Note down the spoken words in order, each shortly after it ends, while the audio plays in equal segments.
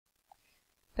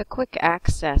The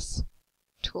QuickAccess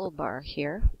toolbar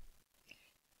here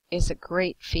is a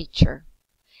great feature.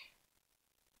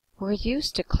 We're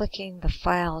used to clicking the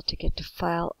file to get to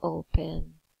File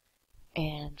Open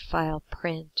and File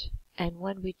Print, and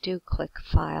when we do click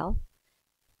File,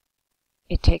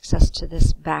 it takes us to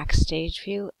this backstage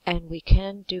view, and we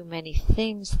can do many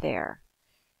things there.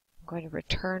 I'm going to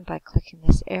return by clicking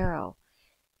this arrow.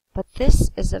 But this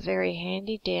is a very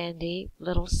handy-dandy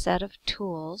little set of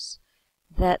tools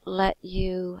that let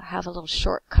you have a little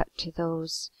shortcut to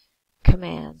those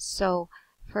commands. So,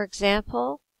 for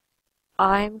example,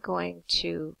 I'm going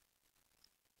to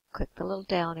click the little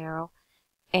down arrow,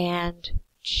 and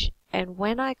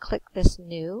when I click this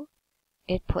new,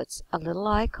 it puts a little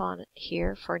icon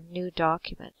here for new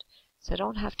document. So I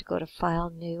don't have to go to File,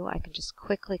 New. I can just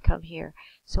quickly come here.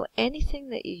 So anything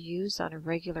that you use on a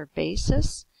regular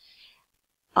basis,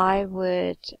 I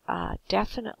would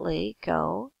definitely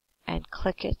go and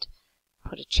click it,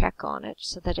 put a check on it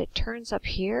so that it turns up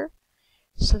here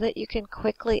so that you can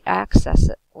quickly access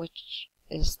it, which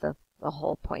is the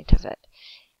whole point of it.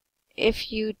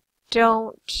 If you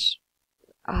don't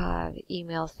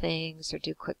email things or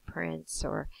do quick prints,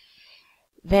 or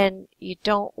then you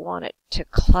don't want it to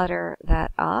clutter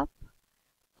that up.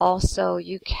 Also,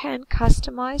 you can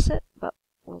customize it, but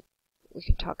we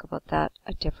can talk about that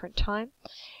a different time.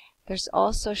 There's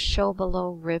also Show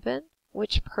Below ribbon,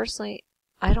 which personally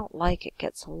I don't like. It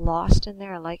gets lost in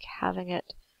there. I like having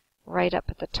it right up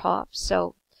at the top.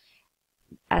 So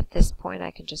at this point I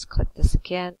can just click this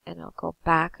again and I'll go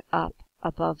back up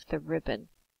above the ribbon.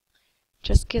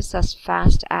 Just gives us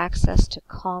fast access to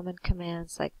common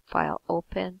commands like File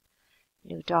Open,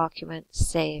 New Document,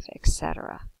 Save,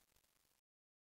 etc.